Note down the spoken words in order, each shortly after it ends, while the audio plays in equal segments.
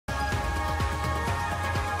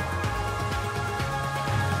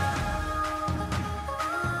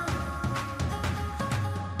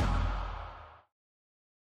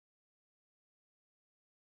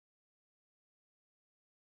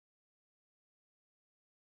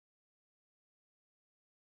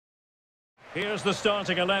Here's the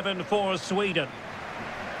starting 11 for Sweden.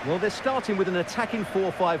 Well, they're starting with an attacking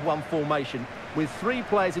 4-5-1 formation with 3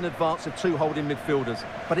 players in advance of 2 holding midfielders.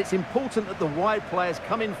 But it's important that the wide players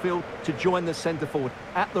come in field to join the centre forward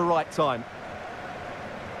at the right time.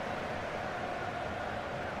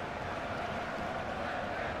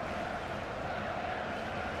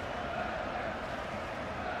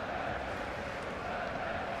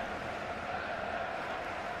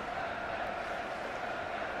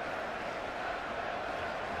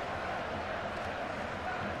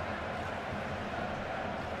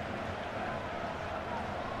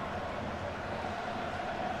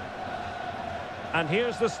 And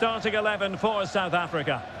here's the starting 11 for South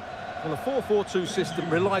Africa. Well, a 4-4-2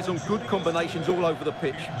 system relies on good combinations all over the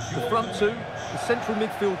pitch. The front two, the central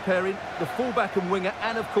midfield pairing, the fullback and winger,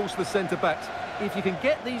 and of course the centre-backs. If you can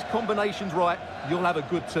get these combinations right, you'll have a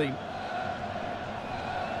good team.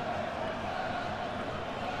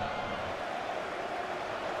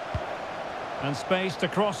 And space to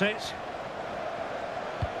cross it.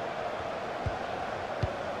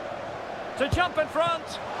 To jump in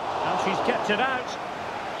front. And she's kept it out.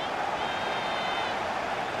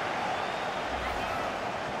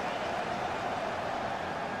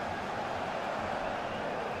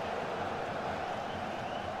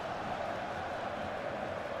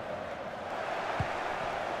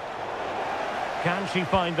 Can she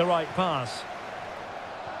find the right pass?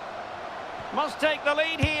 Must take the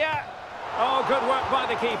lead here. Oh, good work by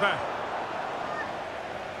the keeper.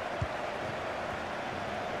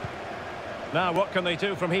 Now, what can they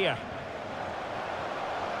do from here?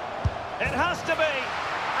 It has to be.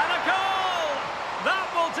 And a goal! That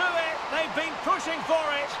will do it. They've been pushing for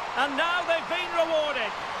it, and now they've been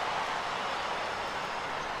rewarded.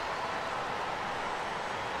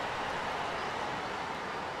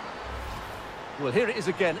 Well, here it is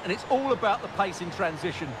again, and it's all about the pace in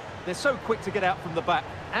transition. They're so quick to get out from the back.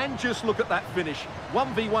 And just look at that finish.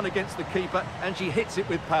 1v1 against the keeper, and she hits it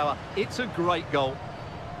with power. It's a great goal.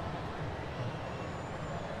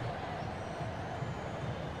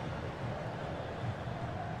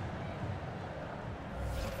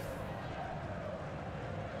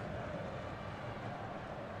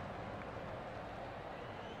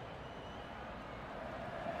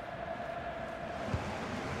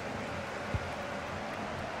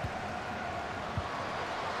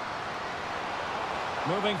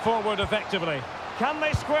 Moving forward effectively. Can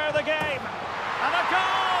they square the game? And a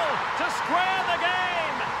goal to square the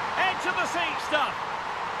game. Edge of the seat stuff.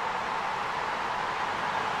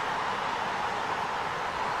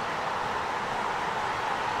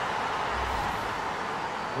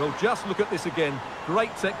 Well, just look at this again.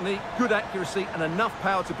 Great technique, good accuracy, and enough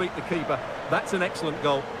power to beat the keeper. That's an excellent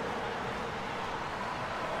goal.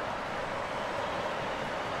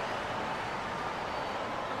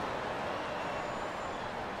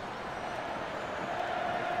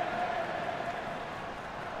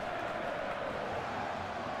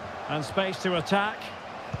 And space to attack.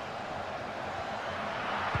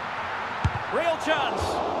 Real chance.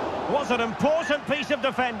 Was an important piece of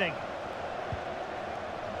defending.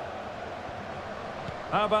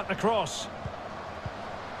 How about the cross?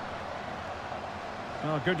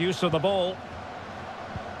 Oh, good use of the ball.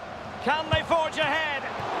 Can they forge ahead?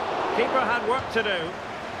 Keeper had work to do.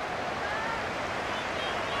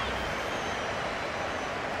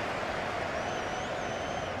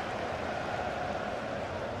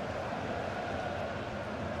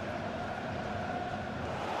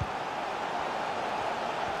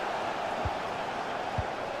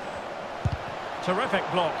 Terrific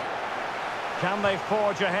block. Can they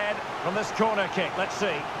forge ahead from this corner kick? Let's see.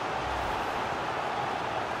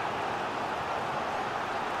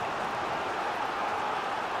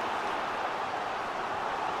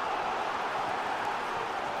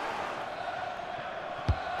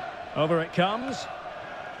 Over it comes.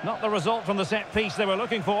 Not the result from the set piece they were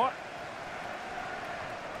looking for.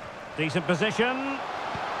 Decent position.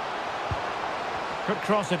 Could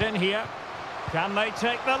cross it in here. Can they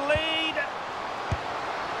take the lead?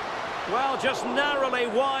 Well, just narrowly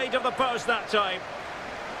wide of the post that time.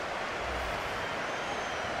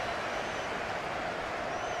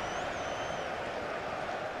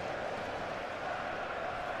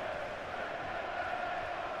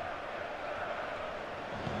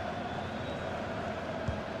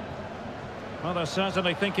 Well, they're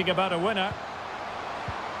certainly thinking about a winner.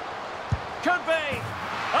 Could be.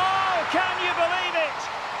 Oh, can you believe it?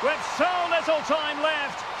 With so little time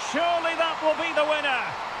left, surely that will be the winner.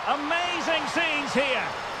 Amazing scenes here.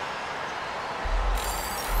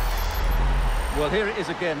 Well, here it is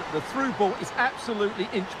again. The through ball is absolutely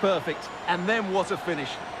inch perfect. And then what a finish.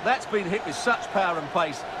 That's been hit with such power and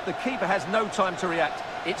pace. The keeper has no time to react.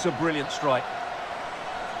 It's a brilliant strike.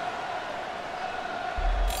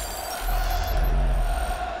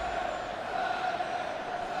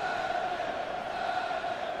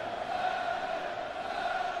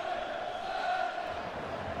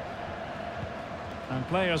 And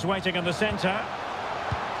players waiting in the centre.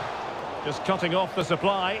 Just cutting off the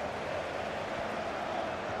supply.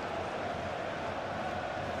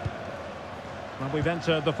 Well, we've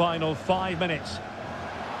entered the final 5 minutes.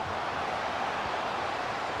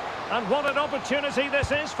 And what an opportunity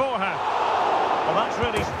this is for her. Well, that's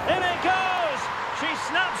really... In it goes! She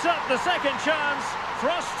snaps up the second chance.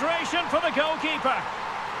 Frustration for the goalkeeper.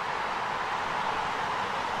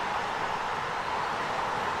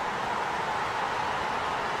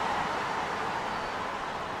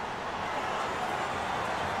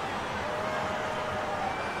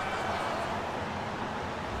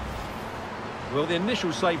 Well, the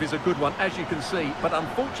initial save is a good one, as you can see, but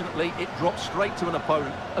unfortunately it dropped straight to an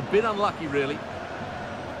opponent. A bit unlucky, really.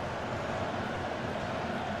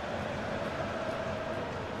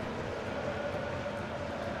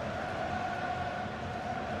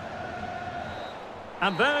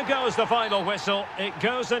 And there goes the final whistle. It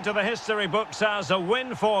goes into the history books as a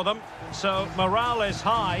win for them. So morale is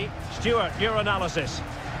high. Stuart, your analysis.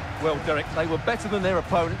 Well, Derek, they were better than their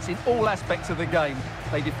opponents in all aspects of the game.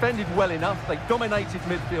 They defended well enough, they dominated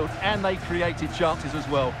midfield, and they created chances as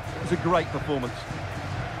well. It was a great performance.